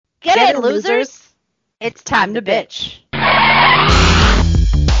Get in, losers. It's time to bitch.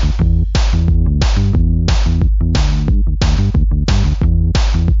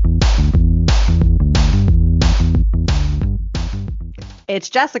 It's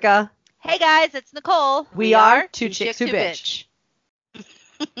Jessica. Hey guys, it's Nicole. We are two chicks who bitch.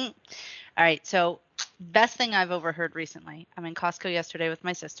 All right, so best thing I've overheard recently. I'm in Costco yesterday with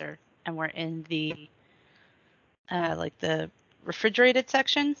my sister, and we're in the the refrigerated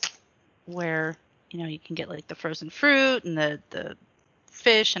section where you can get like the frozen fruit and the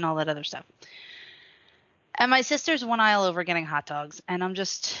fish and all that other stuff. And my sister's one aisle over getting hot dogs, and I'm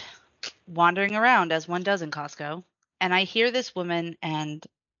just wandering around as one does in Costco, and I hear this woman and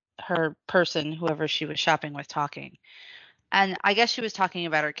her person, whoever she was shopping with, talking. And I guess she was talking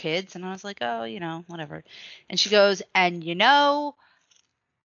about her kids, and I was like, oh, whatever. And she goes, and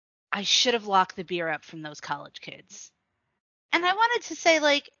I should have locked the beer up from those college kids. And I wanted to say,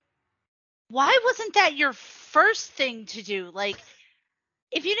 like, why wasn't that your first thing to do? Like,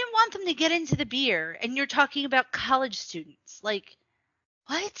 if you didn't want them to get into the beer and you're talking about college students, like,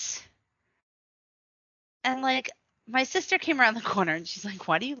 what? And, like, my sister came around the corner and she's like,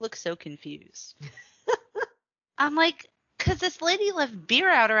 why do you look so confused? I'm like, because this lady left beer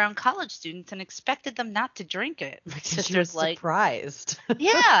out around college students and expected them not to drink it. My sister's like, surprised.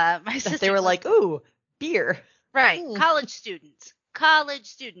 Yeah, my sister. They were like, ooh, beer. Right, college students. College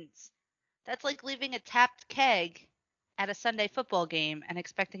students. That's like leaving a tapped keg at a Sunday football game and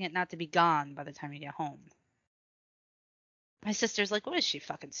expecting it not to be gone by the time you get home. My sister's like, what is she,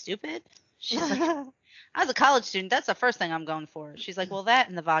 fucking stupid? She's like, I was a college student. That's the first thing I'm going for. She's like, well, that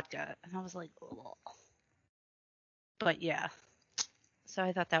and the vodka. And I was like, ugh. But yeah. So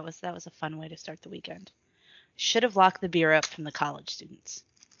I thought that was a fun way to start the weekend. Should have locked the beer up from the college students.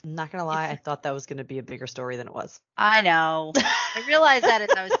 I'm not going to lie. I thought that was going to be a bigger story than it was. I know. I realized that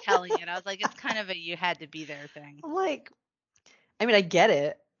as I was telling it. I was like, it's kind of a you had to be there thing. I'm like, I mean, I get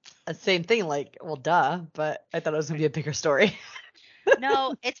it. Same thing, like, well, duh. But I thought it was going to be a bigger story.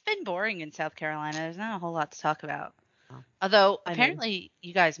 No, it's been boring in South Carolina. There's not a whole lot to talk about. Oh. Although, apparently,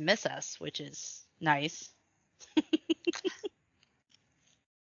 you guys miss us, which is nice.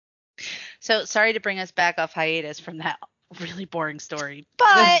 So, sorry to bring us back off hiatus from that really boring story,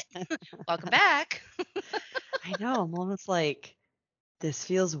 but welcome back. I know. I'm almost like, this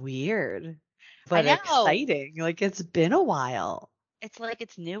feels weird, but exciting. Like, it's been a while. It's like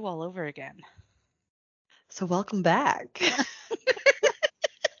it's new all over again. So, welcome back.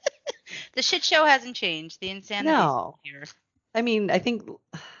 The shit show hasn't changed. The insanity is still here. I mean, I think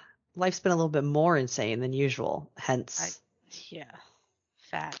life's been a little bit more insane than usual. Hence,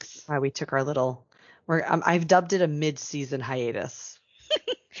 facts. Why we took our little. I've dubbed it a mid-season hiatus.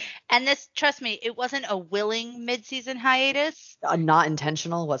 And this, trust me, it wasn't a willing mid-season hiatus. Not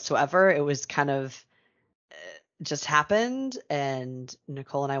intentional whatsoever. It was kind of just happened, and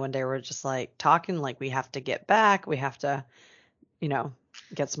Nicole and I one day were just like talking, like we have to get back. We have to,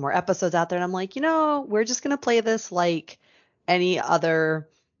 get some more episodes out there. And I'm like, we're just gonna play this like any other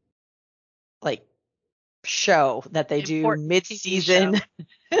like show that they do mid-season.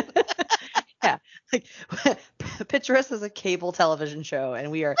 Yeah, like picture us as a cable television show,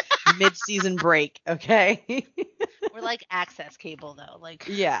 and we are mid-season break. Okay, we're like access cable though. Like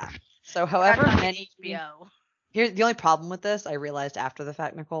So however many HBO. Here's the only problem with this. I realized after the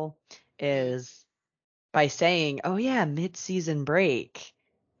fact, Nicole, is by saying, "Oh yeah, mid-season break,"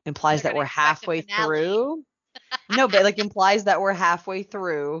 implies that we're halfway through. No, but like implies that we're halfway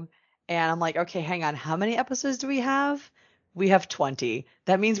through. And I'm like, okay, hang on. How many episodes do we have? We have 20.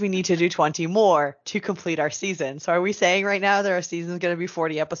 That means we need to do 20 more to complete our season. So are we saying right now that our season is going to be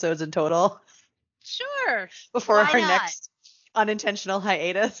 40 episodes in total? Sure. Before our next unintentional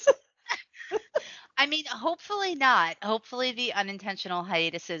hiatus? I mean, hopefully not. Hopefully the unintentional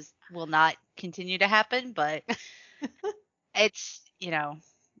hiatuses will not continue to happen, but it's,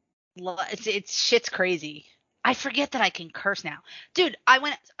 it's shit's crazy. I forget that I can curse now. Dude,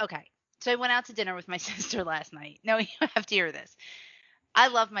 so I went out to dinner with my sister last night. No, you have to hear this. I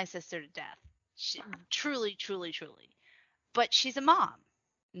love my sister to death. Truly, truly, truly. But she's a mom.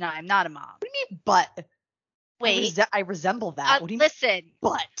 No, I'm not a mom. What do you mean, but? Wait. I resemble that. What do you mean?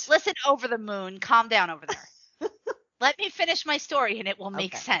 But. Listen over the moon. Calm down over there. Let me finish my story and it will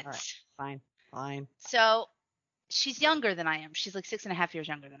make sense. Right. Fine. So she's younger than I am. She's like 6.5 years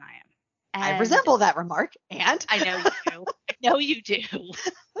younger than I am. And I resemble that remark, and I know you do. I know you do.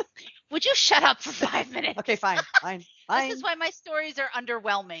 Would you shut up for 5 minutes? Okay, fine. This is why my stories are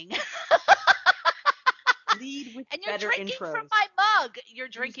underwhelming. Lead with and you're better drinking intros. From my mug. You're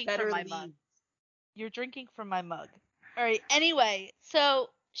drinking from my mug. You're drinking from my mug. All right. Anyway, so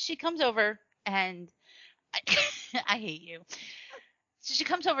she comes over and I, I hate you. So she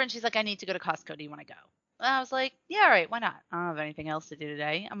comes over and she's like, I need to go to Costco. Do you want to go? And I was like, yeah, all right, why not? I don't have anything else to do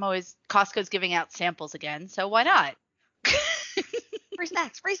today. Costco's giving out samples again, so why not? Free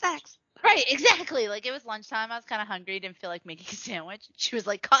snacks, free snacks. Right, exactly. Like it was lunchtime. I was kind of hungry, didn't feel like making a sandwich. She was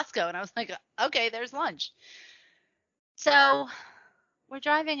like, Costco. And I was like, okay, there's lunch. So we're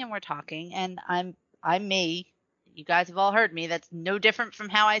driving and we're talking, and I'm me. You guys have all heard me. That's no different from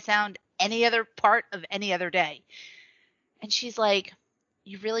how I sound any other part of any other day. And she's like,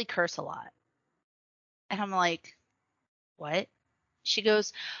 you really curse a lot. And I'm like, what? She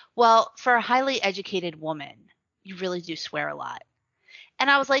goes, well, for a highly educated woman, you really do swear a lot. And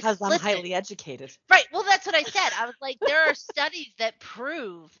I was like, Because I'm listen, highly educated. right. Well, that's what I said. I was like, there are studies that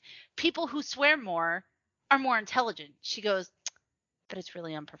prove people who swear more are more intelligent. She goes, but it's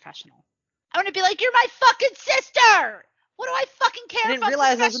really unprofessional. I want to be like, you're my fucking sister. What do I fucking care I if didn't I'm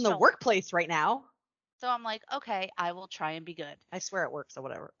realize I was in the professional? workplace right now. So I'm like, okay, I will try and be good. I swear at work, so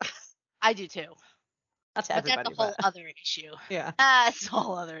whatever. I do too. Not to But everybody, that's a whole but other issue. yeah. That's a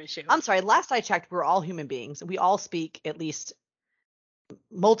whole other issue. I'm sorry. Last I checked, we're all human beings. We all speak at least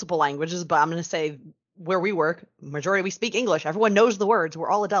multiple languages, but I'm going to say where we work, majority we speak English. Everyone knows the words. We're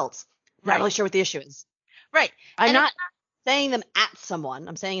all adults. Not really sure what the issue is. Right. I'm And not saying them at someone.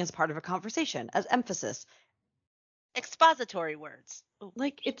 I'm saying as part of a conversation, as emphasis. expository words. Ooh,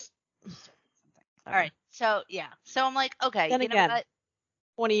 Like it's. all right. So yeah. So I'm like, okay, Then you know again, what?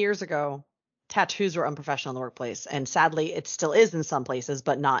 20 years ago, tattoos were unprofessional in the workplace, and sadly, it still is in some places,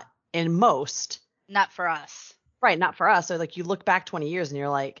 but not in most. Not for us. Right, not for us. So like you look back 20 years and you're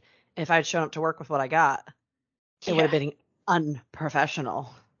like, if I'd shown up to work with what I got, it would have been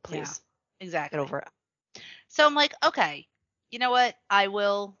unprofessional. Please. Yeah, exactly. Get over it. So I'm like, okay, you know what? I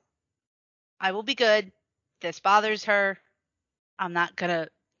will be good. This bothers her. I'm not gonna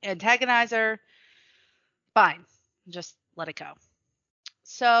antagonize her. Fine. Just let it go.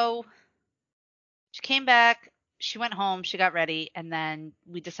 So she came back, she went home, she got ready, and then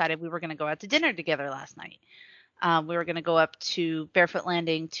we decided we were gonna go out to dinner together last night. We were gonna go up to Barefoot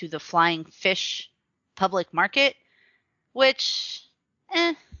Landing to the Flying Fish public market, which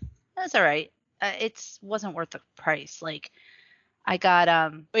that's all right. It wasn't worth the price. Like I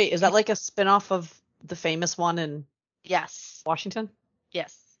got Wait, is that like a spin-off of the famous one in yes. Washington?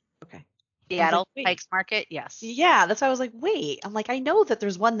 Yes. Okay. Seattle wait. Pikes Market, yes. Yeah, that's why I was like, wait. I'm like, I know that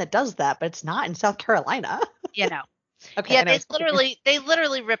there's one that does that, but it's not in South Carolina. You know. Okay. Yeah, they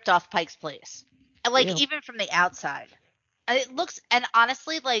literally ripped off Pike's Place. And like Ew. even from the outside. It looks, and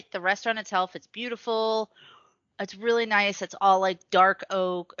honestly, like the restaurant itself, it's beautiful. It's really nice. It's all like dark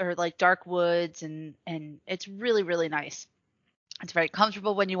oak or like dark woods and it's really, really nice. It's very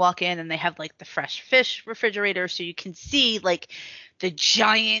comfortable when you walk in, and they have like the fresh fish refrigerator so you can see like the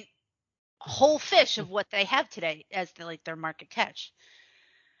giant whole fish of what they have today as their market catch.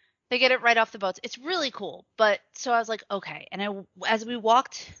 They get it right off the boats. It's really cool. But so I was like, okay. And as we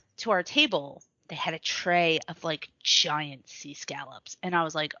walked to our table, they had a tray of like giant sea scallops. And I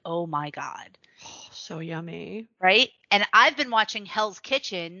was like, oh my God. Oh, so yummy. Right. And I've been watching Hell's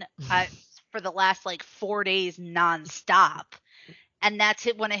Kitchen for the last like 4 days nonstop. And that's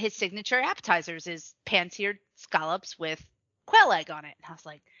one of his signature appetizers is pan-seared scallops with quail egg on it. And I was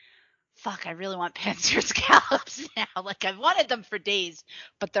like, fuck, I really want pan-seared scallops now. Like I've wanted them for days,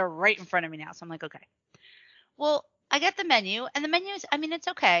 but they're right in front of me now. So I'm like, okay. Well, I get the menu, and the menu is, I mean, it's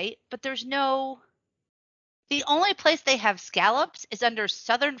okay, but the only place they have scallops is under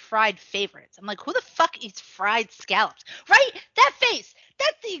Southern Fried Favorites. I'm like, who the fuck eats fried scallops? Right? That face.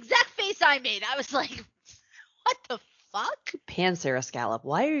 That's the exact face I made. I was like, what the fuck? Pan-seared scallop.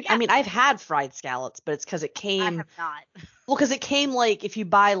 Why are you? Yeah. I mean, I've had fried scallops, but it's because it I came. have not. Well, because it came like if you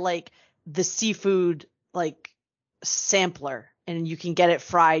buy like the seafood like sampler, and you can get it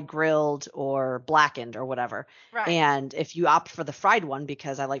fried, grilled, or blackened or whatever. Right. And if you opt for the fried one,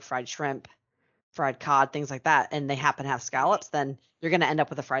 because I like fried shrimp, fried cod, things like that, and they happen to have scallops, then you're going to end up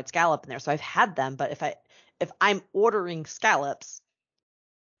with a fried scallop in there. So I've had them, but if I'm ordering scallops,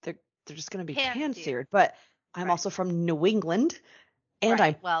 they're just going to be pan-seared. But I'm also from New England, and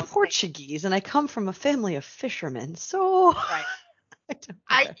I'm Portuguese, and I come from a family of fishermen. So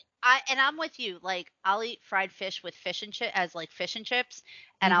and I'm with you. Like I'll eat fried fish with fish and chips,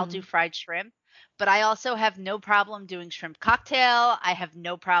 and I'll do fried shrimp. But I also have no problem doing shrimp cocktail. I have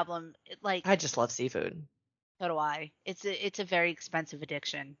no problem I just love seafood. So do I. It's a very expensive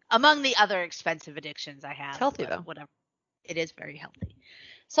addiction. Among the other expensive addictions I have. It's healthy though. Whatever. It is very healthy.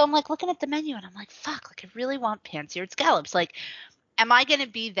 So I'm like looking at the menu and I'm like, fuck, like I really want pan-seared scallops. Like, am I gonna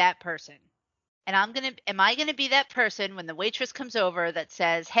be that person And am I gonna be that person when the waitress comes over that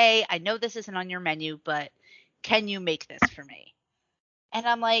says, "Hey, I know this isn't on your menu, but can you make this for me?" And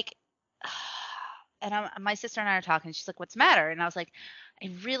I'm like, my sister and I are talking. She's like, "What's the matter?" And I was like,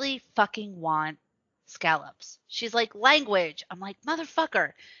 "I really fucking want scallops." She's like, "Language." I'm like,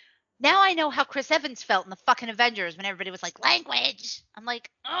 "Motherfucker." Now I know how Chris Evans felt in the fucking Avengers when everybody was like, "Language." I'm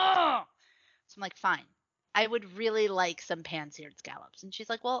like, "Oh." So I'm like, "Fine. I would really like some pan-seared scallops." And she's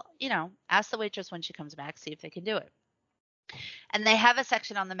like, "Well, ask the waitress when she comes back, see if they can do it." And they have a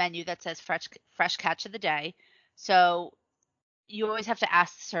section on the menu that says fresh catch of the day. So you always have to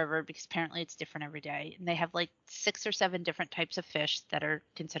ask the server because apparently it's different every day. And they have like 6 or 7 different types of fish that are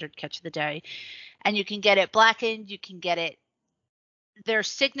considered catch of the day. And you can get it blackened, you can get it their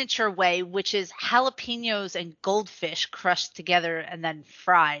signature way, which is jalapenos and goldfish crushed together and then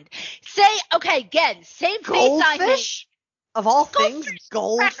fried. Okay, again, same face I made. Goldfish? Of all things, Crackers.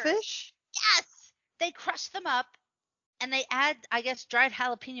 goldfish? Yes. They crush them up and they add, I guess, dried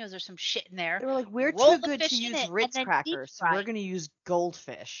jalapenos or some shit in there. They were like, we're roll too the good fish to in use it, Ritz and then deep crackers, so fry we're it. going to use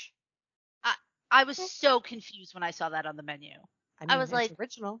goldfish. I was so confused when I saw that on the menu. I I mean, was it's like,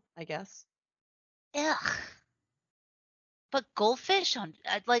 original, I guess. ugh. But goldfish on,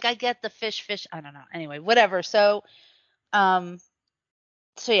 I get the fish. I don't know. Anyway, whatever. So, yeah.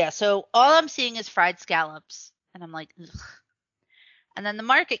 So all I'm seeing is fried scallops, and I'm like, ugh. And then the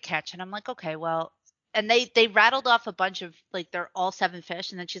market catch, and I'm like, okay, well, and they rattled off a bunch of like they're all 7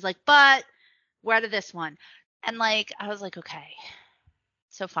 fish, and then she's like, but we're out of this one, and like I was like, okay,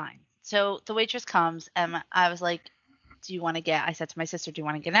 so fine. So the waitress comes, and I was like, do you want to get? I said to my sister, do you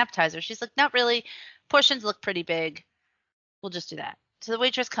want to get an appetizer? She's like, not really. Portions look pretty big. We'll just do that. So the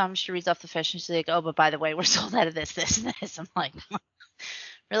waitress comes, she reads off the fish, and she's like, oh, but by the way, we're sold out of this, this, and this. I'm like,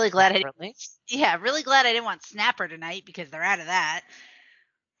 really glad really glad I didn't want snapper tonight because they're out of that.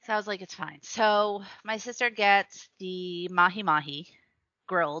 So I was like, it's fine. So my sister gets the mahi mahi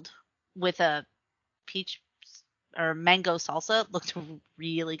grilled with a peach or mango salsa. It looked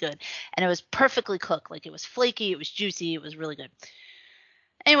really good. And it was perfectly cooked. Like it was flaky, it was juicy, it was really good.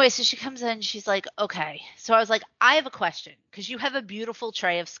 Anyway, so she comes in, she's like, okay. So I was like, I have a question because you have a beautiful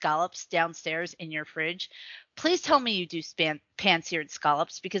tray of scallops downstairs in your fridge. Please tell me you do pan-seared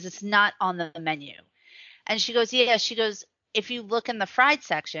scallops because it's not on the menu. And she goes, yeah. She goes, if you look in the fried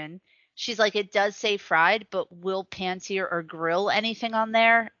section, she's like, it does say fried, but we'll pan-sear or grill anything on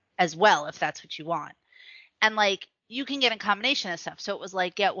there as well if that's what you want. And like, you can get a combination of stuff. So it was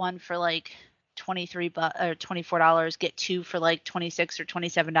like, get one for like $23 or $24, get 2 for like $26 or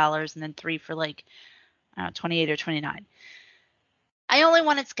 $27, and then 3 for like 28 or 29. I only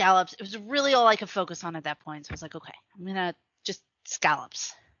wanted scallops. It was really all I could focus on at that point. So I was like, okay, I'm gonna just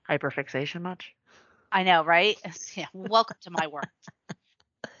scallops. Hyperfixation much? I know, right? Yeah. Welcome to my world.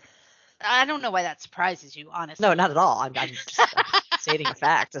 I don't know why that surprises you, honestly. No, not at all. I'm just stating a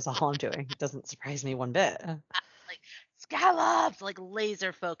fact. That's all I'm doing. It doesn't surprise me one bit. Like scallops, like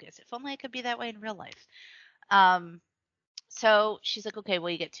laser focus. If only I could be that way in real life. So she's like, okay, well,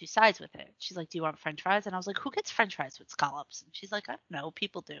 you get 2 sides with it. She's like, do you want French fries? And I was like, who gets French fries with scallops? And she's like, I don't know,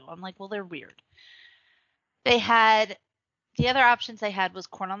 people do. I'm like, well, they're weird. They had the other options they had was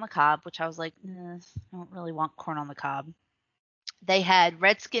corn on the cob, which I was like, I don't really want corn on the cob. They had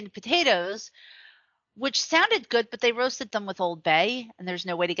red skinned potatoes, which sounded good, but they roasted them with Old Bay, and there's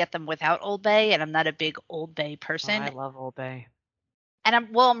no way to get them without Old Bay, and I'm not a big Old Bay person. Oh, I love Old Bay. And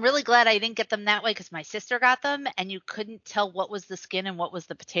I'm really glad I didn't get them that way because my sister got them, and you couldn't tell what was the skin and what was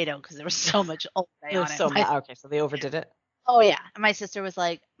the potato because there was so much Old Bay on it. Okay, so they overdid it. Oh yeah, and my sister was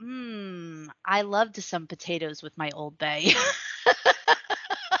like, I loved some potatoes with my Old Bay.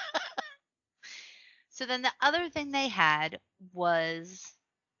 So then the other thing they had was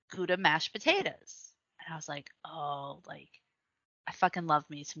Gouda mashed potatoes. And I was like, oh, like, I fucking love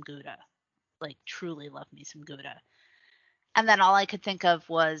me some Gouda. Like, truly love me some Gouda. And then all I could think of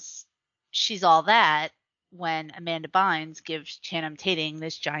was She's All That when Amanda Bynes gives Channing Tatum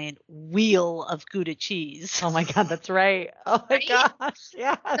this giant wheel of Gouda cheese. Oh my God, that's right. Oh my gosh,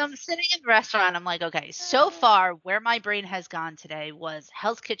 yeah. So I'm sitting in the restaurant. I'm like, okay, so far where my brain has gone today was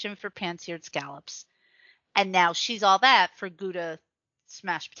Hell's Kitchen for pan-seared scallops. And now She's All That for Gouda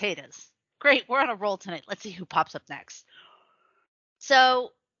smashed potatoes. Great, we're on a roll tonight. Let's see who pops up next.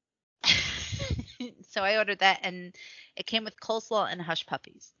 So I ordered that, and it came with coleslaw and hush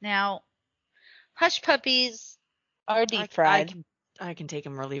puppies. Now, hush puppies are deep fried. I can take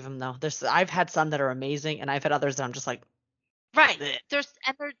them or leave them though. I've had some that are amazing, and I've had others that I'm just like, right.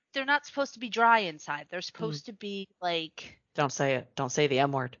 They're not supposed to be dry inside. They're supposed to be like. Don't say it. Don't say the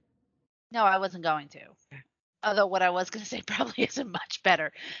M word. No, I wasn't going to. Although what I was gonna say probably isn't much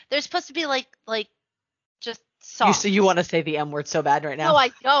better. They're supposed to be like just You soft. so you want to say the M word so bad right No, now.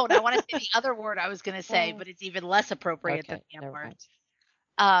 I don't. I want to say the other word I was gonna say, Oh. but it's even less appropriate than Okay, the M never word.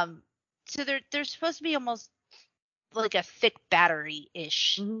 mind. So they're supposed to be almost like a thick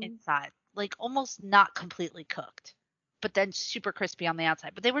battery-ish Mhm. inside, like almost not completely cooked, but then super crispy on the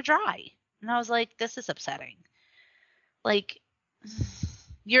outside. But they were dry, and I was like, this is upsetting. Like,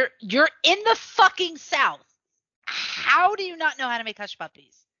 you're in the fucking South. How do you not know how to make hush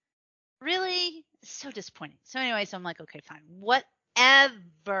puppies? Really? It's so disappointing. So anyway, so I'm like, okay, fine.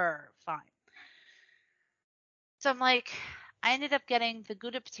 Whatever. Fine. So I'm like, I ended up getting the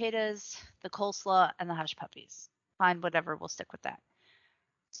Gouda potatoes, the coleslaw, and the hush puppies. Fine, whatever, we'll stick with that.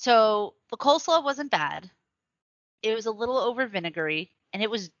 So the coleslaw wasn't bad. It was a little over vinegary, and it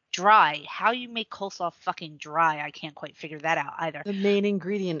was dry. How you make coleslaw fucking dry, I can't quite figure that out either. The main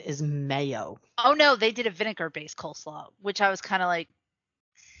ingredient is mayo. Oh no, they did a vinegar-based coleslaw, which I was kind of like,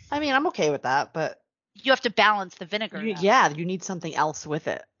 I mean, I'm okay with that, but you have to balance the vinegar though. yeah, you need something else with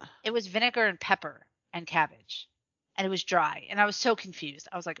it. It was vinegar and pepper and cabbage, and it was dry, and I was so confused.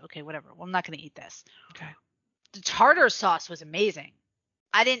 I was like, okay, whatever. Well, I'm not going to eat this. Okay. The tartar sauce was amazing.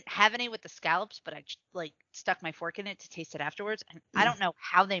 I didn't have any with the scallops, but I like stuck my fork in it to taste it afterwards, and I don't know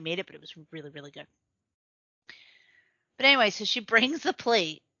how they made it, but it was really, really good. But anyway, so she brings the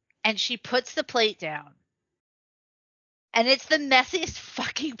plate, and she puts the plate down, and it's the messiest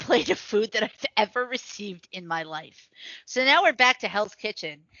fucking plate of food that I've ever received in my life. So now we're back to Hell's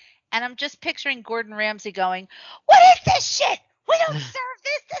Kitchen, and I'm just picturing Gordon Ramsay going, "What is this shit? We don't serve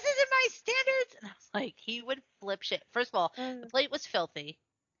this. This isn't my standards." And I was like, he would flip shit. First of all, the plate was filthy.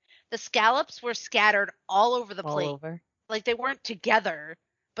 The scallops were scattered all over the All plate. over. Like they weren't together,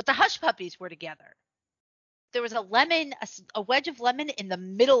 but the hush puppies were together. There was a lemon, a wedge of lemon in the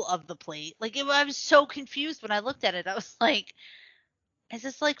middle of the plate. Like I was so confused when I looked at it. I was like, is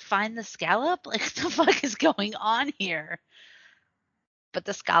this like find the scallop? Like what the fuck is going on here? But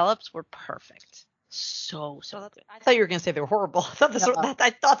the scallops were perfect. So good. I thought you were going to say they were horrible.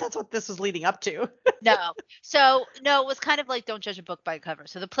 I thought that's what this was leading up to. No. So no, it was kind of like don't judge a book by a cover.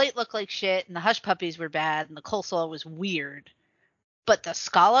 So the plate looked like shit, and the hush puppies were bad, and the coleslaw was weird. But the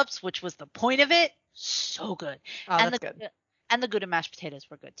scallops, which was the point of it, so good. Oh, and that's the good. and the Gouda mashed potatoes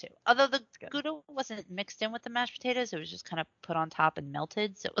were good too. Although the Gouda wasn't mixed in with the mashed potatoes, it was just kind of put on top and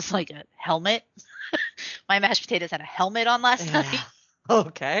melted. So it was like a helmet. My mashed potatoes had a helmet on last night.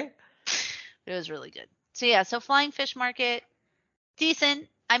 Okay. It was really good. So yeah, so Flying Fish Market, decent.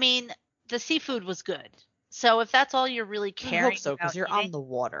 I mean, the seafood was good. So if that's all you're really I caring hope so, because about you're eating, on the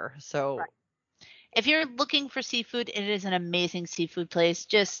water. So right. If you're looking for seafood, it is an amazing seafood place.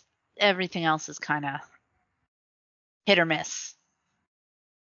 Just everything else is kind of hit or miss.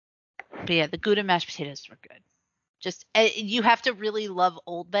 But yeah, the Gouda mashed potatoes were good. Just you have to really love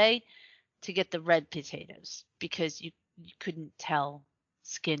Old Bay to get the red potatoes because you couldn't tell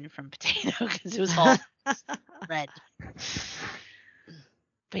skin from potato because it was all red.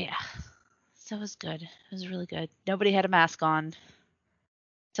 But yeah, so it was good. It was really good. Nobody had a mask on.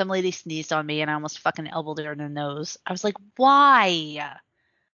 Some lady sneezed on me and I almost fucking elbowed her in the nose. I was like, why?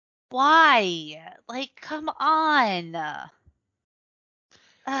 Why? Like, come on.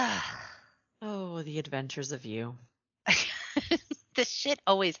 Oh, the adventures of you. This shit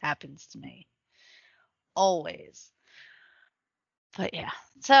always happens to me. Always. But yeah,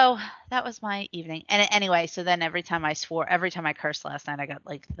 so that was my evening. And anyway, so then every time I cursed last night, I got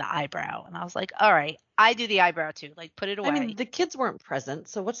like the eyebrow. And I was like, all right, I do the eyebrow too. Like, put it away. I mean, the kids weren't present,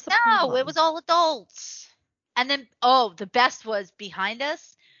 so what's the No, problem? it was all adults. And then, oh, the best was behind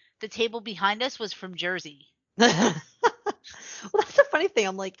us. The table behind us was from Jersey. Well, that's the funny thing.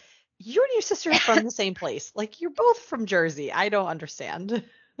 I'm like, you and your sister are from the same place. Like, you're both from Jersey. I don't understand.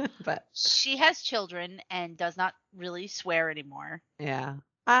 But she has children and does not really swear anymore. yeah.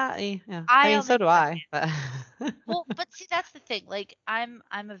 Yeah. I mean, only so do I. But well, but see, that's the thing. Like, I'm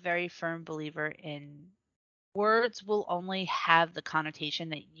a very firm believer in words will only have the connotation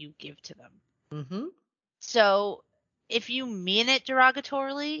that you give to them. Mm-hmm. So if you mean it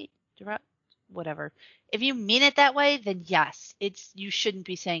derogatorily, whatever. If you mean it that way, then yes, you shouldn't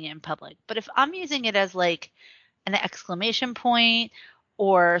be saying it in public. But if I'm using it as like an exclamation point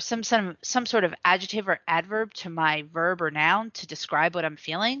or some sort of adjective or adverb to my verb or noun to describe what I'm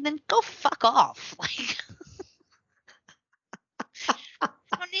feeling, then go fuck off. Like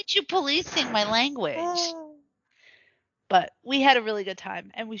I don't need you policing my language. But we had a really good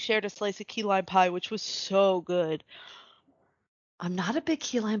time and we shared a slice of key lime pie, which was so good. I'm not a big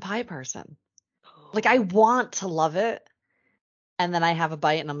key lime pie person. Like, I want to love it, and then I have a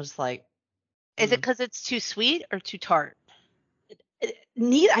bite and I'm just like, Is it because it's too sweet or too tart?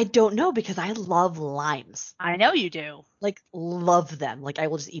 I don't know because I love limes. I know you do. Like love them. Like I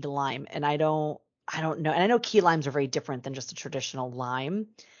will just eat a lime and I don't know. And I know key limes are very different than just a traditional lime.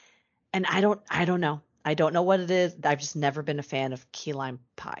 And I don't know. I don't know what it is. I've just never been a fan of key lime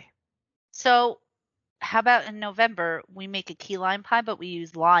pie. So, how about in November we make a key lime pie, but we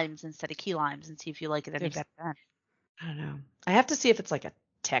use limes instead of key limes and see if you like it any There's better then. I don't know. I have to see if it's like a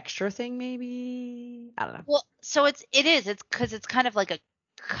texture thing maybe. I don't know. Well, so it's because it's kind of like a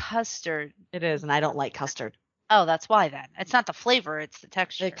custard. It is, and I don't like custard. Oh, that's why then. It's not the flavor, it's the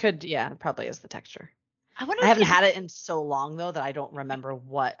texture. It could, yeah, it probably is the texture. I wonder I if haven't you had it in so long though that I don't remember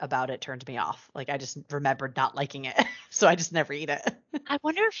what about it turned me off. Like I just remembered not liking it, so I just never eat it. I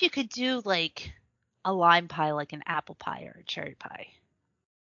wonder if you could do like a lime pie like an apple pie or a cherry pie.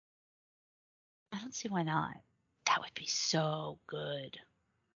 I don't see why not. That would be so good.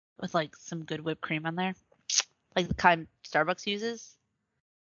 With like some good whipped cream on there. Like the kind Starbucks uses.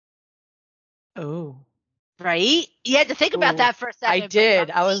 Oh, Right? You had to think about Ooh, that for a I second. did.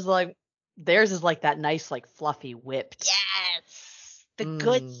 I was like, theirs is like that nice, like fluffy whipped. Yes. The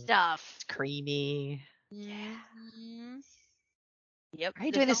good Mm, stuff. it's creamy. Mhm. Yep. Why are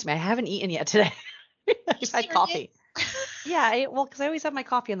you doing this to me? I haven't eaten yet today. I've had coffee. Yeah, well, because I always have my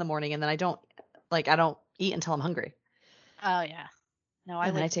coffee in the morning, and then I don't eat until I'm hungry, Oh yeah. No, I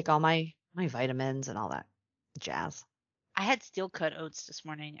and then I would. take all my vitamins and all that jazz. I had steel cut oats this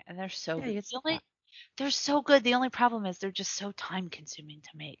morning, and they're so Yeah, good. you get that. They're so good. The only problem is they're just so time consuming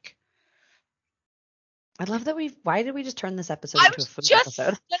to make. I love that why did we just turn this episode I into a was food just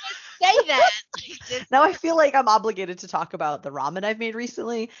episode? gonna say that. Like this. Now I feel like I'm obligated to talk about the ramen I've made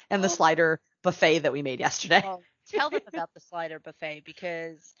recently and the slider buffet that we made yesterday. Oh, tell them about the slider buffet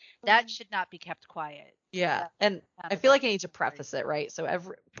because that should not be kept quiet. Yeah, That's and not I a feel good like I need to story. preface it, right? So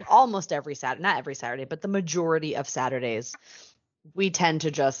almost every Saturday, not every Saturday, but the majority of Saturdays, we tend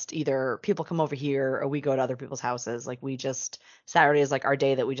to just either people come over here or we go to other people's houses. Like Saturday is like our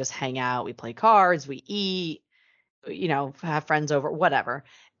day that we just hang out, we play cards, we eat, have friends over, whatever.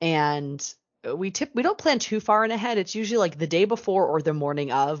 And we don't plan too far in ahead. It's usually like the day before or the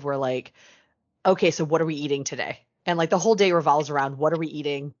morning of, we're like, okay, so what are we eating today? And like the whole day revolves around what are we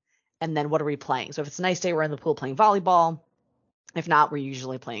eating and then what are we playing. So if it's a nice day, we're in the pool playing volleyball. If not, we're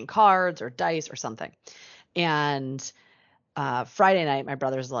usually playing cards or dice or something. And Friday night, my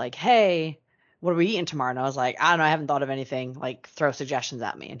brother's like, hey, what are we eating tomorrow? And I was like, I don't know, I haven't thought of anything. Like, throw suggestions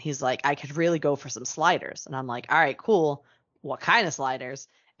at me. And he's like, I could really go for some sliders. And I'm like, all right, cool. What kind of sliders?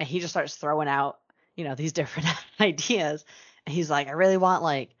 And he just starts throwing out, these different ideas. And he's like, I really want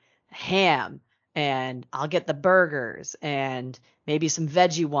like ham, and I'll get the burgers and maybe some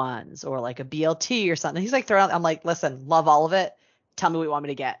veggie ones or like a BLT or something. He's like throwing out, I'm like, listen, love all of it. Tell me what you want me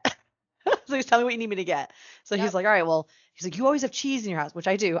to get. Please tell me what you need me to get. So Yep. he's like, all right, well, he's like, you always have cheese in your house, which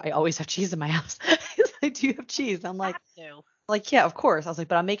I do. I always have cheese in my house. He's like, do you have cheese? And I'm Have to. like, yeah, of course. I was like,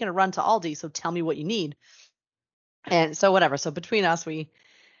 but I'm making a run to Aldi, so tell me what you need. And so whatever. So between us, we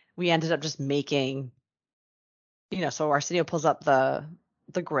ended up just making, so Arsenio pulls up the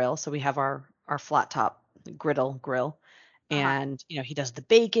grill. So we have our flat top griddle grill. Uh-huh. And, he does the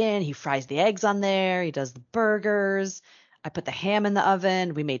bacon, he fries the eggs on there, he does the burgers. I put the ham in the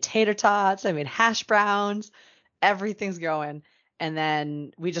oven. We made tater tots. I made hash browns. Everything's going. And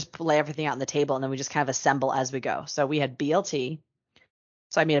then we just lay everything out on the table and then we just kind of assemble as we go. So we had BLT.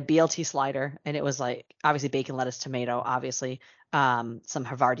 So I made a BLT slider and it was like obviously bacon, lettuce, tomato, obviously, some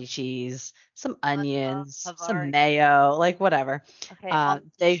Havarti cheese, some I love onions, some Havarti. mayo, like whatever. Okay, all this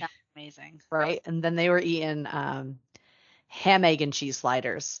They sounds amazing. right. And then they were eating ham, egg, and cheese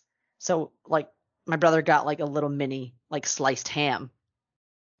sliders. So like my brother got like a little mini like sliced ham,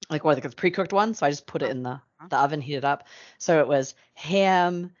 like a pre-cooked one. So I just put it in Uh-huh. the oven, heat it up. So it was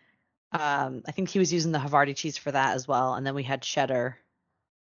ham. I think he was using the Havarti cheese for that as well. And then we had cheddar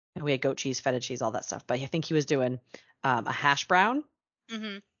and we had goat cheese, feta cheese, all that stuff. But I think he was doing a hash brown,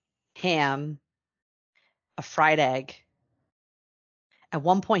 Mm-hmm. ham, a fried egg. At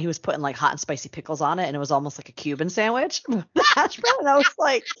one point, he was putting like hot and spicy pickles on it, and it was almost like a Cuban sandwich. The hash brown, and I was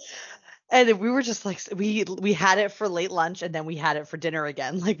like, and we were just like, we had it for late lunch, and then we had it for dinner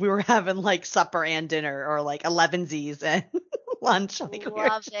again. Like we were having like supper and dinner, or like 11sies and lunch. Like we were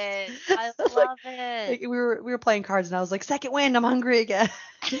Love just, it. I like, love like it. we were playing cards, and I was like, second wind, I'm hungry again.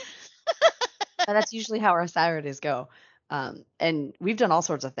 And that's usually how our Saturdays go. And we've done all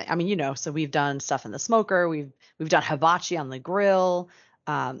sorts of things. I mean, so we've done stuff in the smoker. We've done hibachi on the grill.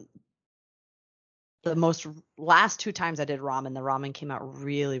 Um, the most last two times I did ramen, the ramen came out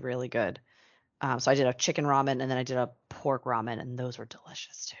really, really good. So I did a chicken ramen and then I did a pork ramen, and those were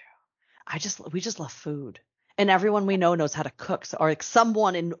delicious too. we just love food. And everyone we know knows how to cook. So, or like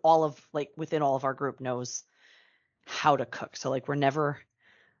someone in all of like within all of our group knows how to cook. So like we're never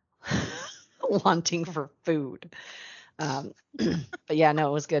wanting for food. But yeah, no,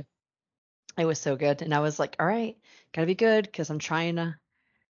 it was good. It was so good. And I was like, all right, gotta be good because I'm trying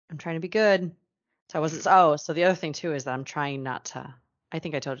to be good. So I wasn't, oh, so the other thing too is that I'm trying not to, I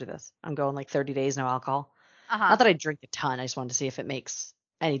think I told you this. I'm going like 30 days no alcohol. Uh-huh. Not that I drink a ton. I just wanted to see if it makes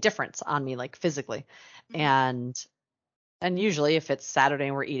any difference on me, like physically. Mhm. And usually if it's Saturday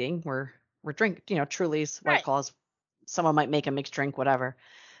and we're eating, we're drink, Truly's, White Right. Claws. Someone might make a mixed drink, whatever.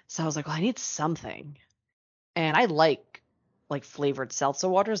 So I was like, well, I need something. And I like flavored seltzer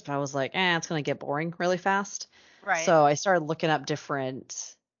waters, but I was like, it's gonna get boring really fast. Right. So I started looking up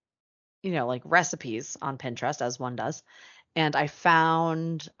different, like recipes on Pinterest, as one does. And I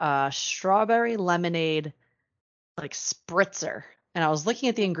found a strawberry lemonade like spritzer. And I was looking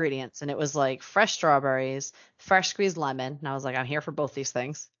at the ingredients and it was like fresh strawberries, fresh squeezed lemon. And I was like, I'm here for both these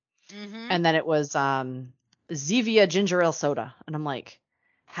things. Mhm. And then it was Zevia ginger ale soda. And I'm like,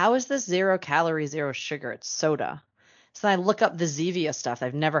 how is this 0 calorie, 0 sugar? It's soda. So I look up the Zevia stuff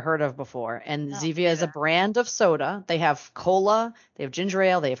I've never heard of before. And No, Zevia is a neither. brand of soda. They have cola, they have ginger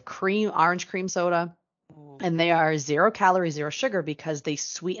ale, they have orange cream soda. Ooh. And they are 0 calorie, 0 sugar because they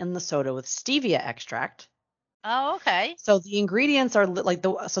sweeten the soda with stevia extract. Oh, okay. So the ingredients are like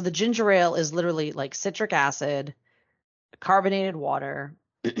the ginger ale is literally like citric acid, carbonated water,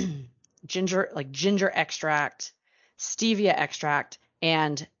 ginger extract, stevia extract,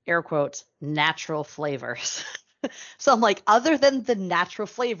 and air quotes natural flavors. So I'm like, other than the natural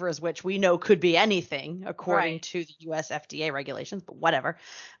flavors, which we know could be anything according Right. to the US FDA regulations, but whatever.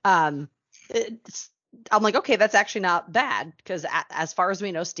 Um, it's, I'm like, okay, that's actually not bad because as far as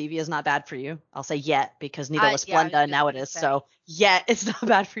we know, stevia is not bad for you. I'll say yet because neither was Yeah, I was Splenda, and just now it gonna is. say. So yet it's not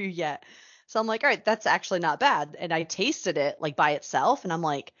bad for you yet. So I'm like, all right, that's actually not bad. And I tasted it like by itself, and I'm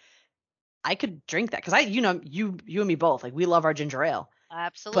like, I could drink that because you and me both, like we love our ginger ale, but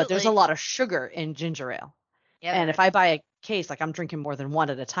there's a Absolutely. lot of sugar in ginger ale. Yeah, And there if I is. buy a case, like I'm drinking more than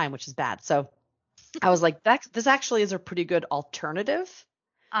one at a time, which is bad. So I was like, this actually is a pretty good alternative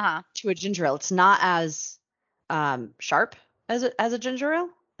Uh-huh. to a ginger ale. It's not as sharp as a ginger ale.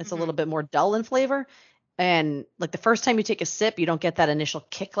 It's a Mhm. little bit more dull in flavor. And like the first time you take a sip, you don't get that initial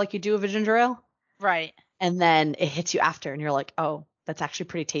kick like you do of a ginger ale. Right. And then it hits you after, and you're like, oh, that's actually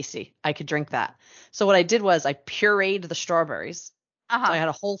pretty tasty. I could drink that. So what I did was I pureed the strawberries. So I Uh-huh. had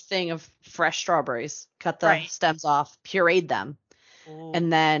a whole thing of fresh strawberries, cut the Right. stems off, pureed them, and Ooh.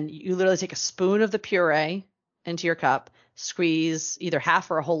 then you literally take a spoon of the puree into your cup, squeeze either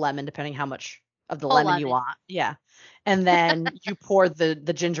half or a whole lemon, depending how much of the Whole lemon you lemon. want. Yeah. And then you pour the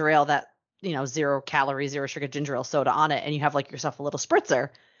ginger ale, that, 0 calorie, 0 sugar ginger ale soda on it, and you have like yourself a little spritzer.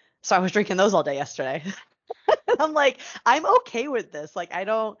 So I was drinking those all day yesterday. I'm like, I'm okay with this. Like, I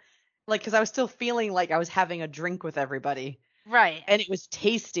don't like, because I was still feeling like I was having a drink with everybody Right. and it was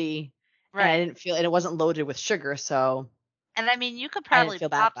tasty and I Right. didn't feel, and it wasn't loaded with sugar. So And I mean, you could I didn't probably feel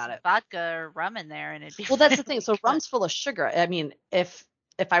bad pop about some it. vodka or rum in there and it'd be Well, that's the thing. really So good. rum's full of sugar. I mean, if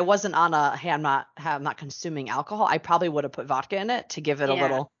I wasn't on a, hey, I'm not consuming alcohol, I probably would have put vodka in it to give it a Yeah.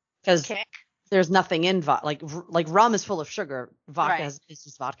 little, because Kick. there's nothing in vodka. Like rum is full of sugar. Vodka Right. is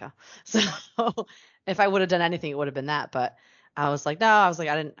just vodka. So if I would have done anything, it would have been that. But I was like, no, I was like,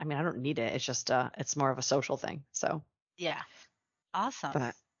 I don't need it. It's just it's more of a social thing. So, Yeah. Awesome.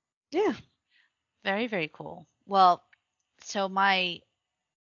 but yeah. Very, very cool. Well, so my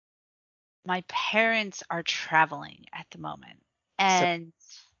parents are traveling at the moment. So And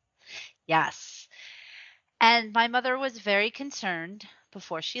yes. And my mother was very concerned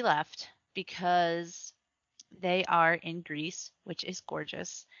before she left because they are in Greece, which is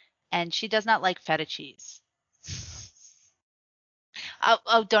gorgeous, and she does not like feta cheese.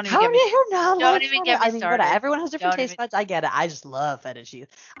 Oh, don't even how get do me you started. not Don't like even feta? get me I mean, what? started. Everyone has different Don't taste even. buds. I get it. I just love feta cheese.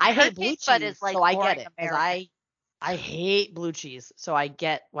 I Her hate blue taste bud cheese, is like so I get boring it because American. I hate blue cheese, so I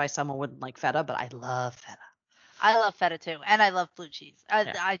get why someone wouldn't like feta, but I love feta. I love feta too, and I love blue cheese.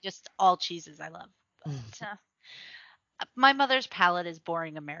 Yeah. I just all cheeses I love. But my mother's palate is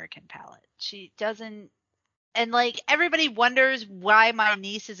boring American palate. She doesn't. And like everybody wonders why my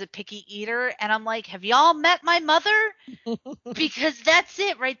niece is a picky eater, and I'm like, have y'all met my mother? Because that's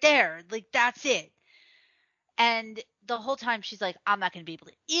it right there. Like that's it. And the whole time she's like, I'm not going to be able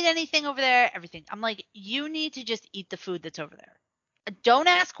to eat anything over there, everything. I'm like, you need to just eat the food that's over there. Don't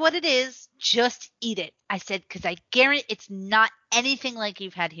ask what it is, just eat it. I said, because I guarantee it's not anything like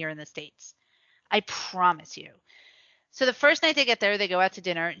you've had here in the States. I promise you. So the first night they get there, they go out to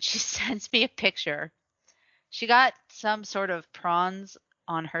dinner, and she sends me a picture. She got some sort of prawns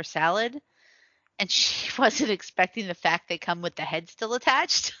on her salad, and she wasn't expecting the fact they come with the head still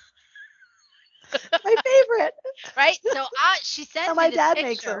attached. My favorite. Right? So she sends How me my this dad picture.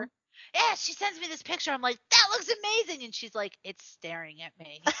 makes them. Yeah, she sends me this picture. I'm like, that looks amazing. And she's like, it's staring at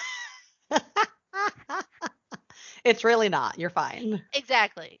me. It's really not. You're fine.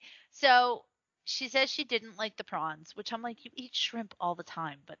 Exactly. So she says she didn't like the prawns, which I'm like, you eat shrimp all the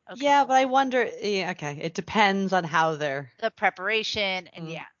time, but okay. Yeah, but I wonder. Yeah, okay. It depends on how they're. The preparation and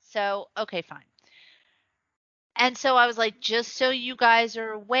yeah. So, okay, fine. And so I was like, just so you guys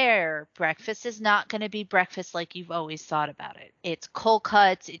are aware, breakfast is not going to be breakfast like you've always thought about it. It's cold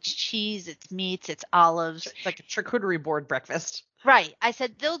cuts, it's cheese, it's meats, it's olives. It's like a charcuterie board breakfast. Right. I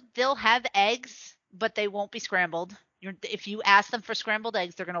said they'll have eggs, but they won't be scrambled. If you ask them for scrambled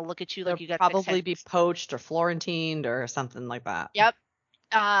eggs, they're going to look at you like you got probably be poached or Florentined or something like that. Yep.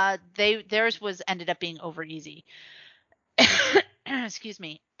 Theirs was ended up being over easy. Excuse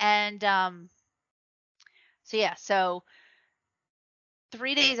me. And so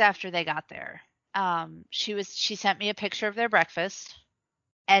 3 days after they got there, she sent me a picture of their breakfast.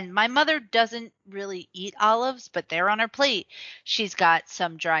 And my mother doesn't really eat olives, but they're on her plate. She's got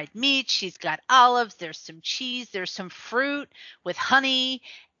some dried meat, she's got olives, there's some cheese, there's some fruit with honey,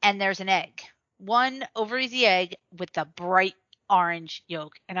 and there's an egg. One over easy egg with the bright orange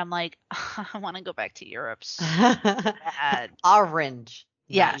yolk. And I'm like, I want to go back to Europe so bad. Orange.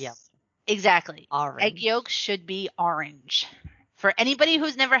 Yes. Exactly. Orange. Egg yolk should be orange. For anybody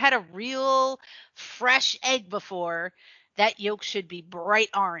who's never had a real fresh egg before, that yolk should be bright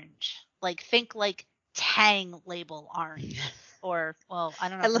orange. Like think like Tang label orange. Or well, I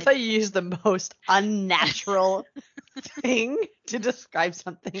don't know. I love how you use the most unnatural thing to describe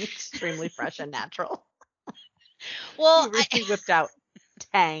something extremely fresh and natural. Well, you really whipped out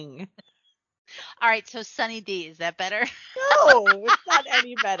Tang. All right, so Sunny D, is that better? No, it's not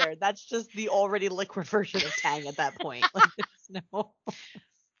any better. That's just the already liquid version of Tang at that point. Like there's no.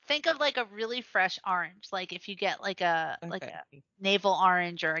 Think of like a really fresh orange. Like if you get like a navel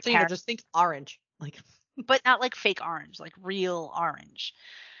orange or a carrot. Just think orange. Like but not like fake orange, like real orange.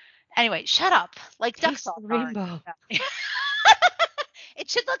 Anyway, shut up. Like duck sauce rainbow. It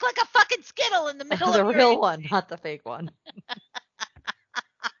should look like a fucking Skittle in the middle of the real one, not the fake one.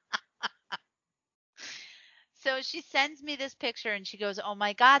 So she sends me this picture and she goes, "Oh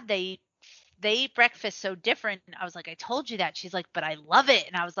my God, they eat breakfast so different." And I was like, "I told you that." She's like, "But I love it."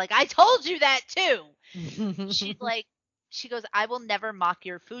 And I was like, "I told you that too." She's like, she goes, "I will never mock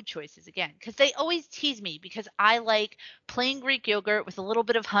your food choices again." Because they always tease me because I like plain Greek yogurt with a little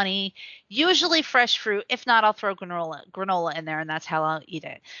bit of honey, usually fresh fruit. If not, I'll throw granola in there, and that's how I'll eat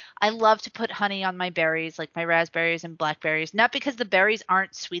it. I love to put honey on my berries, like my raspberries and blackberries, not because the berries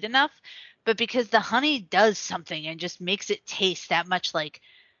aren't sweet enough, but because the honey does something and just makes it taste that much like,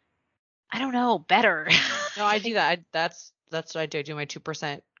 I don't know, better. No, I do that. That's what I do. I do my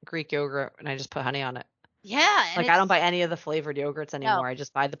 2% Greek yogurt and I just put honey on it. Yeah. Like I don't buy any of the flavored yogurts anymore. No. I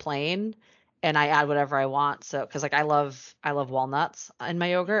just buy the plain and I add whatever I want. So, cause like I love walnuts in my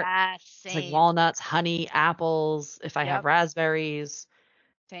yogurt. Yeah, same. It's like walnuts, honey, apples. If I have raspberries.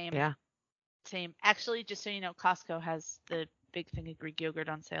 Same. Yeah. Same. Actually, just so you know, Costco has the big thing of Greek yogurt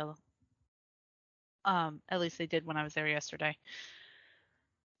on sale. At least they did when I was there yesterday.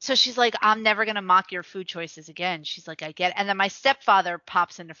 So she's like, "I'm never going to mock your food choices again." She's like, "I get it." And then my stepfather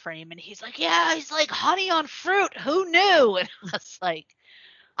pops into frame and he's like, "Yeah," he's like, "honey on fruit. Who knew?" And I was like,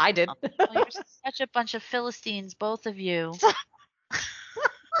 I did. "Oh, you're such a bunch of Philistines, both of you."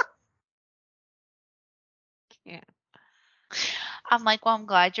 Yeah. I'm like, "Well, I'm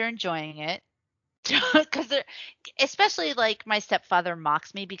glad you're enjoying it." Because especially like my stepfather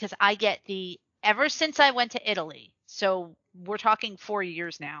mocks me because I get ever since I went to Italy, so we're talking 4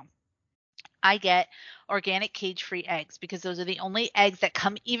 years now, I get organic cage-free eggs because those are the only eggs that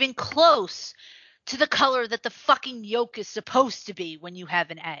come even close to the color that the fucking yolk is supposed to be when you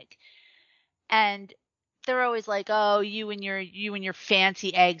have an egg. And they're always like, "Oh, you and your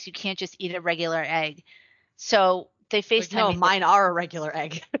fancy eggs, you can't just eat a regular egg." So they FaceTime me. No, mine are a regular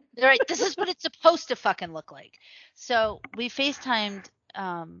egg. They're right. This is what it's supposed to fucking look like. So we FaceTimed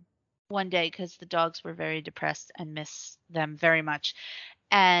one day because the dogs were very depressed and miss them very much.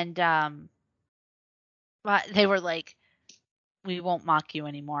 And they were like, "We won't mock you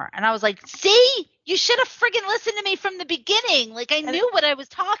anymore." And I was like, "See, you should have friggin' listened to me from the beginning. Like I knew what I was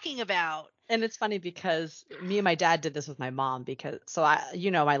talking about." And it's funny because me and my dad did this with my mom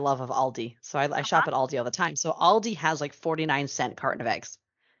my love of Aldi. So I shop at Aldi all the time. So Aldi has like 49-cent carton of eggs.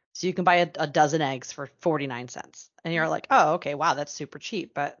 So you can buy a dozen eggs for 49 cents. And you're like, "Oh, okay, wow, that's super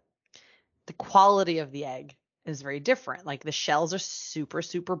cheap." But the quality of the egg is very different. Like the shells are super,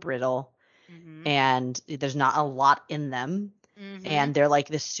 super brittle Mhm. and there's not a lot in them. Mhm. And they're like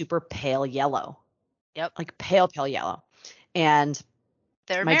this super pale yellow, Yep. like pale, pale yellow. And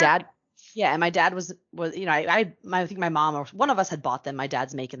They're my American. dad, yeah, and my dad was, I think my mom or one of us had bought them. My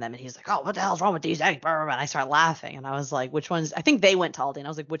dad's making them, and he's like, "Oh, what the hell's wrong with these eggs?" And I started laughing, and I was like, "Which ones?" I think they went to Aldi, and I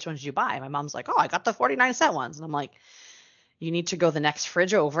was like, "Which ones did you buy?" And my mom's like, "Oh, I got the 49-cent ones," and I'm like, "You need to go the next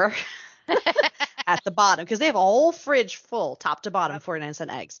fridge over at the bottom because they have a whole fridge full, top to bottom,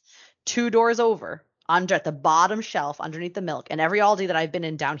 49-cent eggs. 2 doors over, under at the bottom shelf underneath the milk. And every Aldi that I've been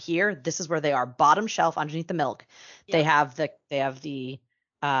in down here, this is where they are, bottom shelf underneath the milk. They Yep. have the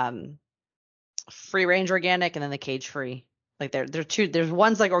free range organic and then the cage free. Like they're two. There's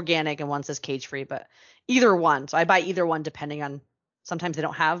one's like organic and one says cage free, but either one. So I buy either one depending on. Sometimes they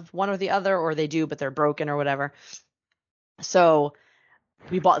don't have one or the other, or they do, but they're broken or whatever. So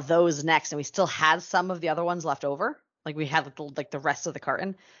we bought those next, and we still had some of the other ones left over. Like we had like the rest of the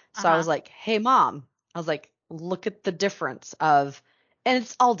carton. So I was like, "Hey, mom," I was like, "Look at the difference of," and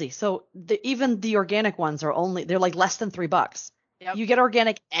it's Aldi, so even the organic ones they're like less than $3. Yep. You get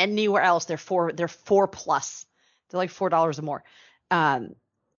organic anywhere else, they're four plus. They're like $4 or more.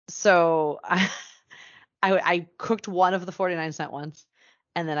 So I cooked one of the 49-cent ones,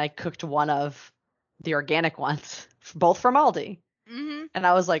 and then I cooked one of the organic ones, both from Aldi. Mhm. And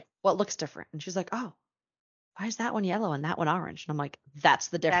I was like, "What looks different?" And she's like, "Oh, why is that one yellow and that one orange?" And I'm like, "That's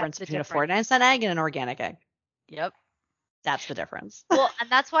the difference the between a difference. 49-cent egg and an organic egg. Yep. That's the difference." Well, and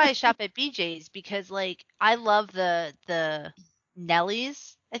that's why I shop at BJ's because like I love the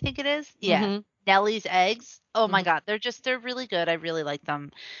Nellie's, I think it is. Yeah. Mhm. Nellie's eggs. Oh my Mhm. God, they're really good. I really like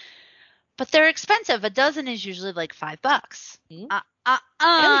them. But they're expensive. A dozen is usually like $5. Mhm. Uh uh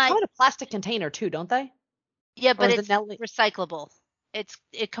And they uh. come in a plastic container too, don't they? Yeah, Or but is it it's Nelly? recyclable. It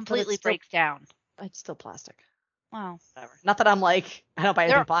But it's completely still breaks down. plastic. Wow. Whatever. Not that I'm like I don't buy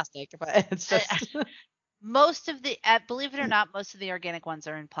anything There plastic, but it's just most of the believe it or not, most of the organic ones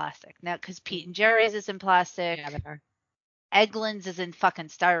are in plastic. Now cuz Pete and Jerry's is in plastic. yeah, they are. Eggland's is in fucking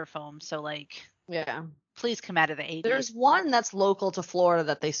styrofoam, so like Yeah. please come out of the 80s. There's one that's local to Florida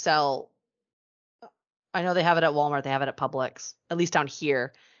that they sell. I know they have it at Walmart, they have it at Publix, at least down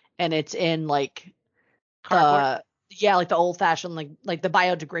here, and it's in like Cardboard. yeah, like the old fashioned like the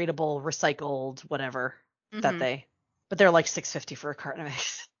biodegradable recycled whatever that Mhm. but they're like $6.50 for a carton of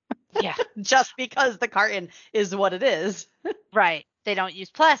eggs. Yeah. Just because the carton is what it is. Right. They don't use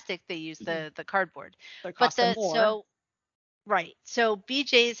plastic, they use the cardboard. They But cost them more. right. So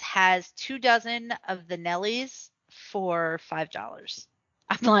BJ's has 2 dozen of the Nellies for $5.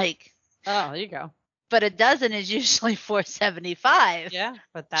 I'm like, Oh, there you go. but a dozen is usually $4.75. Yeah,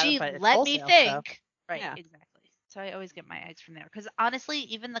 but Gee, it's let me wholesale stuff. think. Right, Yeah. exactly. So I always get my eggs from there because honestly,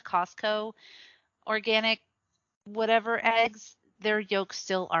 even the Costco organic whatever eggs, their yolks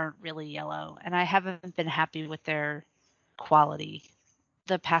still aren't really yellow, and I haven't been happy with their quality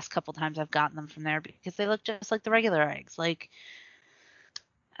the past couple times I've gotten them from there because they look just like the regular eggs. Like,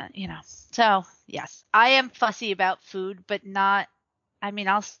 So, yes, I am fussy about food, but not. I mean,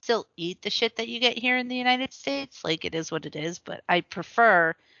 I'll still eat the shit that you get here in the United States. Like, it is what it is, but I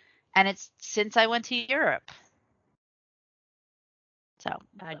prefer, and it's since I went to Europe. So,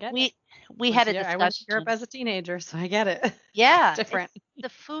 I get we it. we had a I went to Europe discussion. as a teenager, so I get it. Yeah, Different. the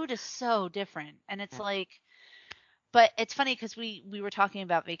food is so different, and it's Yeah. like, but it's funny because we were talking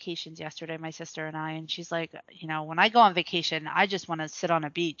about vacations yesterday, my sister and I, and she's like, when I go on vacation, I just want to sit on a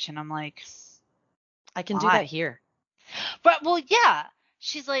beach, and I'm like, I can do why? that here. But well, yeah.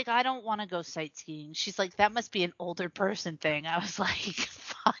 She's like, I don't want to go sightseeing. She's like, that must be an older person thing. I was like,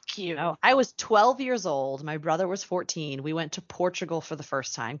 fuck you. No, I was 12 years old. My brother was 14. We went to Portugal for the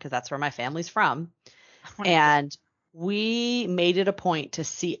first time because that's where my family's from. And we made it a point to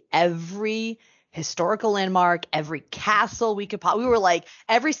see every historical landmark, every castle we could we were like,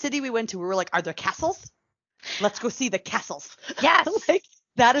 every city we went to, we were like, are there castles? Let's go see the castles. Yes. Like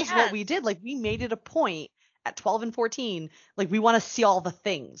that is what we did. Like we made it a point at 12 and 14. Like we want to see all the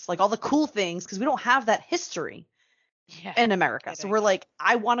things, like all the cool things, because we don't have that history in America. So we're like,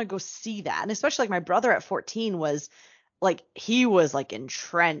 I want to go see that. And especially like my brother at 14 was like, he was like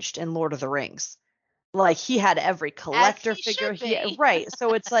entrenched in Lord of the Rings. Like he had every collector figure. Right.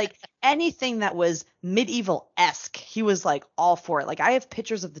 So it's like anything that was medieval-esque, he was like all for it. Like I have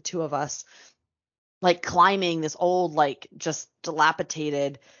pictures of the two of us like climbing this old, like just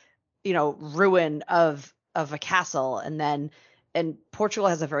dilapidated, ruin of a castle. And Portugal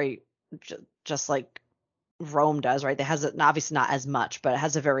has a very just like Rome does, right? It has obviously not as much, but it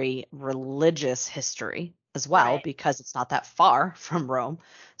has a very religious history. as well Right. because it's not that far from Rome.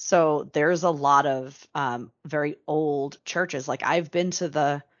 So there's a lot of very old churches. Like I've been to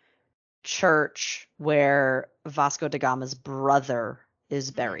the church where Vasco da Gama's brother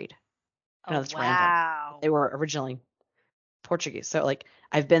is Mhm. buried. I Oh, know that's random. wow. They were originally Portuguese. So like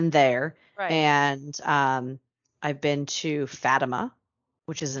I've been there Right. and I've been to Fatima,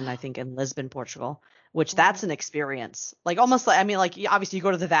 which is in I think in Lisbon, Portugal, which Ooh, that's an experience. Like almost like I mean like obviously you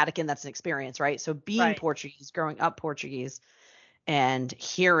go to the Vatican, that's an experience, right? So being right. Portuguese, growing up Portuguese and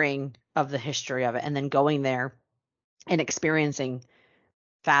hearing of the history of it and then going there and experiencing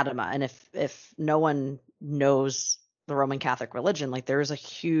Fatima. And if no one knows the Roman Catholic religion, like there's a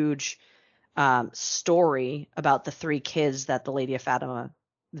huge story about the three kids that the Lady of Fatima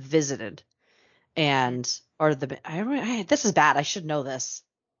visited, Mm. and or the this is bad. I should know this.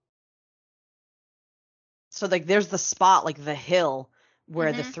 So like there's the spot, like the hill Mhm.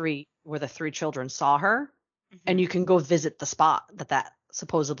 where the three children saw her, and Mhm. you can go visit the spot that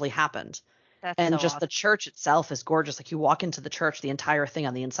supposedly happened. That's And so just the awesome. church itself is gorgeous. Like you walk into the church, the entire thing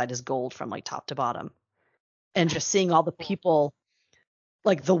on the inside is gold from like top to bottom. And just That's seeing all the cool. people,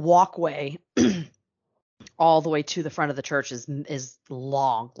 like the walkway all the way to the front of the church is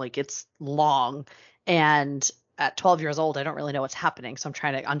long. Like it's long. And at 12 years old, I don't really know what's happening, so I'm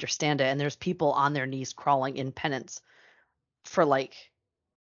trying to understand it. And there's people on their knees crawling in penance for like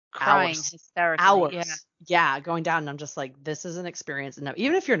Crying hours, hysterically. Yeah. hours. Yeah, going down, and I'm just like, this is an experience. And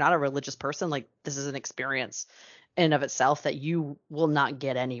even if you're not a religious person, like this is an experience in and of itself that you will not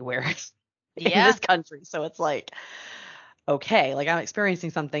get anywhere in Yeah. this country. So it's like, okay, like I'm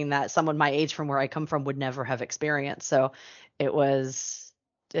experiencing something that someone my age from where I come from would never have experienced. So it was,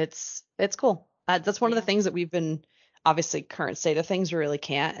 it's cool. That's one of the Yeah. things that we've been obviously current state of things we really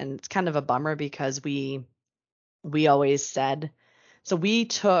can't, and it's kind of a bummer because we always said so we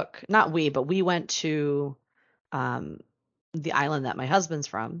took not we but we went to um the island that my husband's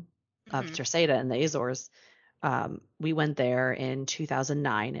from of Mhm. Terceira in the Azores. We went there in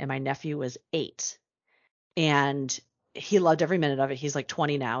 2009 and my nephew was 8 and he loved every minute of it. He's like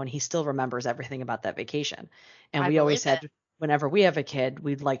 20 now and he still remembers everything about that vacation. And I we always believe it. said whenever we have a kid,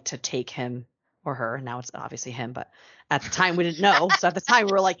 we'd like to take him or her. Now it's obviously him, but at the time we didn't know. So at the time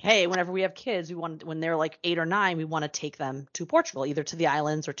we were like, hey, whenever we have kids, we want when they're like 8 or 9, we want to take them to Portugal, either to the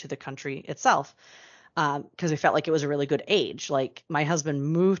islands or to the country itself. Because we felt like it was a really good age. Like my husband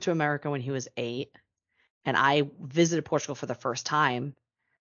moved to America when he was 8, and I visited Portugal for the first time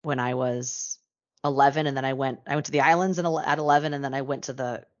when I was 11, and then I went to the islands at 11, and then I went to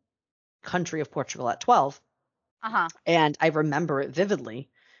the country of Portugal at 12, Uh-huh. and I remember it vividly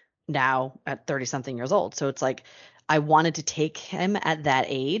now at 30 something years old. So it's like I wanted to take him at that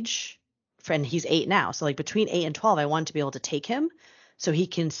age, and he's 8 now. So like between 8 and 12, I wanted to be able to take him so he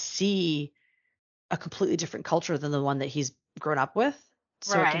can see a completely different culture than the one that he's grown up with.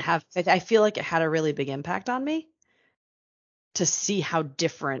 So it can Right. have, I feel like it had a really big impact on me to see how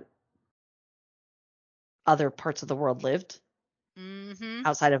different other parts of the world lived Mhm.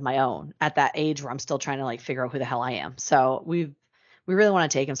 outside of my own at that age where I'm still trying to like figure out who the hell I am. So we really want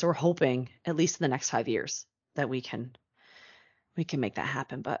to take him. So we're hoping at least in the next 5 years that we can make that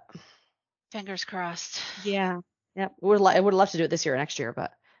happen. But Fingers crossed. yeah, yeah, I would love to do it this year or next year,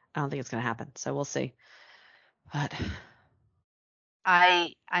 but I don't think it's gonna happen. So we'll see. But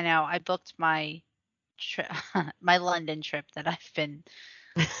I know. I booked my trip my London trip that I've been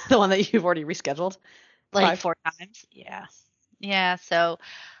the one that you've already rescheduled like 5. 4 times. Yeah. Yeah, so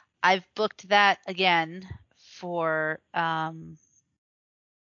I've booked that again for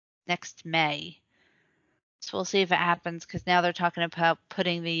next May. So we'll see if it happens because now they're talking about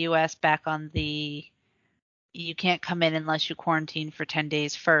putting the US back on the you can't come in unless you quarantine for 10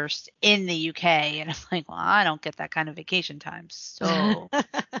 days first in the UK. And I'm like, well, I don't get that kind of vacation time. So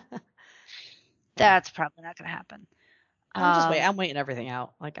Yeah. that's probably not going to happen. I'm Um, waiting everything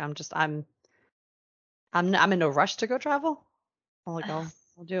out. Like I'm in no rush to go travel. I'll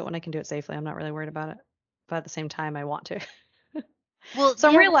do it when I can do it safely. I'm not really worried about it. But at the same time I want to. well, So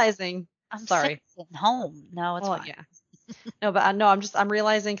I'm yeah, well, realizing, I'm sick sorry. of sitting home. No, it's Well, fine. yeah. No, but no, I'm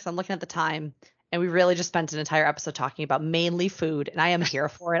realizing because I'm looking at the time and we really just spent an entire episode talking about mainly food and I am here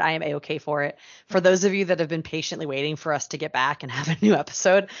for it. I am a-okay for it. For those of you that have been patiently waiting for us to get back and have a new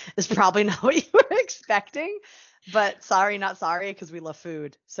episode, is probably not what you were expecting. But sorry, not sorry, because we love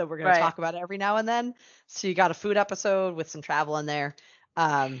food. So we're going to Right. talk about it every now and then. So you got a food episode with some travel in there.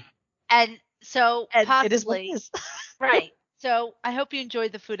 Um, And so and it is what it possibly, is. right. So I hope you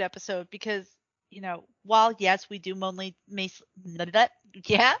enjoyed the food episode because, while yes, we do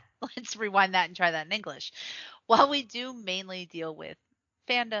yeah, let's rewind that and try that in English. While we do mainly deal with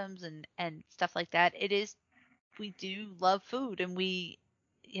fandoms and stuff like that, it is we do love food, and we,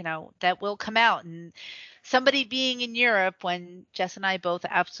 that will come out. And somebody being in Europe when Jess and I both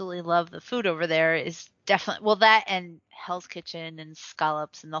absolutely love the food over there is definitely, well, that and Hell's Kitchen and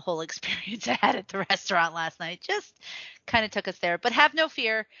scallops and the whole experience I had at the restaurant last night just kind of took us there. But have no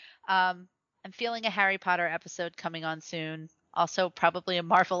fear. I'm feeling a Harry Potter episode coming on soon. Also, probably a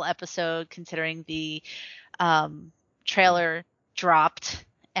Marvel episode, considering the trailer dropped.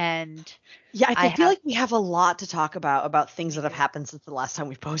 And yeah, I feel like we have a lot to talk about things that have happened since the last time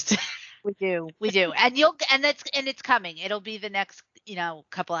we posted. We do, and it's coming. It'll be the next,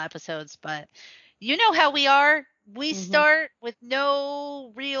 couple episodes. But you know how we are. We start with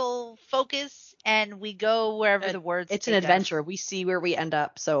no real focus, and we go wherever the words. It's an adventure. Us. We see where we end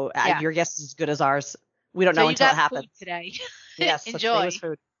up. So your guess is as good as ours. We don't know until it happens. Food today. Yes, enjoy.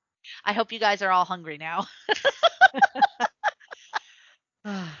 Food. I hope you guys are all hungry now.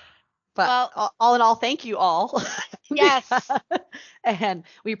 But all in all, thank you all. Yes. And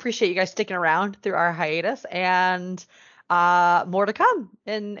we appreciate you guys sticking around through our hiatus, and more to come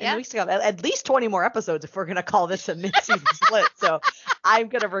in the weeks to come. At least 20 more episodes if we're going to call this a mid-season split. So I'm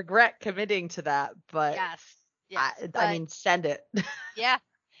going to regret committing to that, but I mean, send it. Yeah.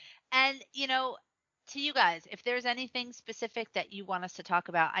 And, to you guys, if there's anything specific that you want us to talk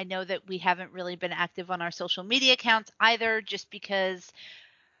about, I know that we haven't really been active on our social media accounts either, just because,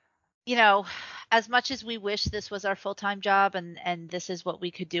 as much as we wish this was our full-time job and this is what we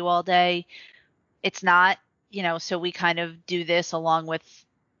could do all day, it's not, so we kind of do this along with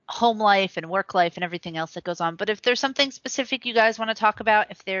home life and work life and everything else that goes on. But if there's something specific you guys want to talk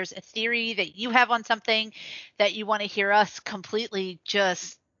about, if there's a theory that you have on something that you want to hear us completely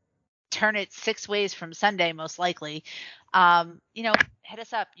just turn it 6 ways from Sunday, most likely, hit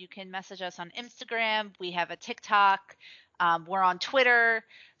us up. You can message us on Instagram. We have a TikTok. We're on Twitter.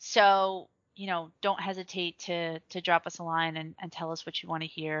 So, don't hesitate to drop us a line and tell us what you want to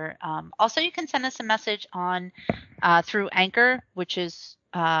hear. Also, you can send us a message on through Anchor, which is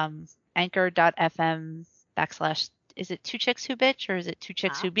anchor.fm / is it Two Chicks Who Bitch, or is it Two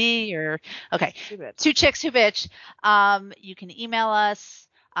Chicks Who Be, or okay, Two Chicks Who Bitch. You can email us.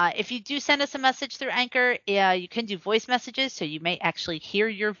 If you do send us a message through Anchor, you can do voice messages, so you may actually hear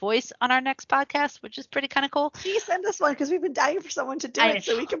your voice on our next podcast, which is pretty kind of cool. Please send us one, because we've been dying for someone to do it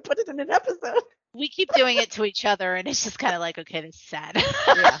so we can put it in an episode. We keep doing it to each other, and it's just kind of like, okay, this is sad.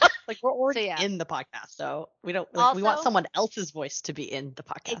 Yeah, like we're already in the podcast, so we don't. Also, we want someone else's voice to be in the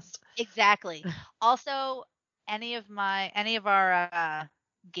podcast. Exactly. Also, any of our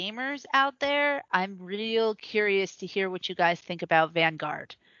gamers out there, I'm real curious to hear what you guys think about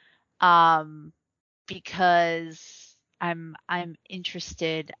Vanguard, because I'm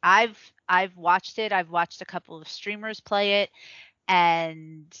interested. I've watched it. I've watched a couple of streamers play it,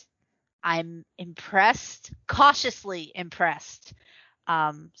 and I'm impressed, cautiously impressed.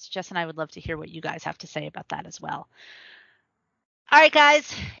 So Jess and I would love to hear what you guys have to say about that as well. All right,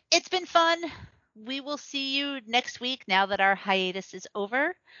 guys, it's been fun. We will see you next week now that our hiatus is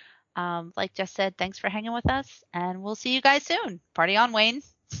over. Like Jess said, thanks for hanging with us, and we'll see you guys soon. Party on, Wayne.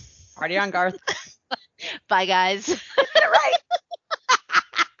 Party on, Garth. Bye, guys. Get it right.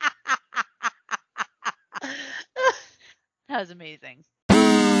 That was amazing.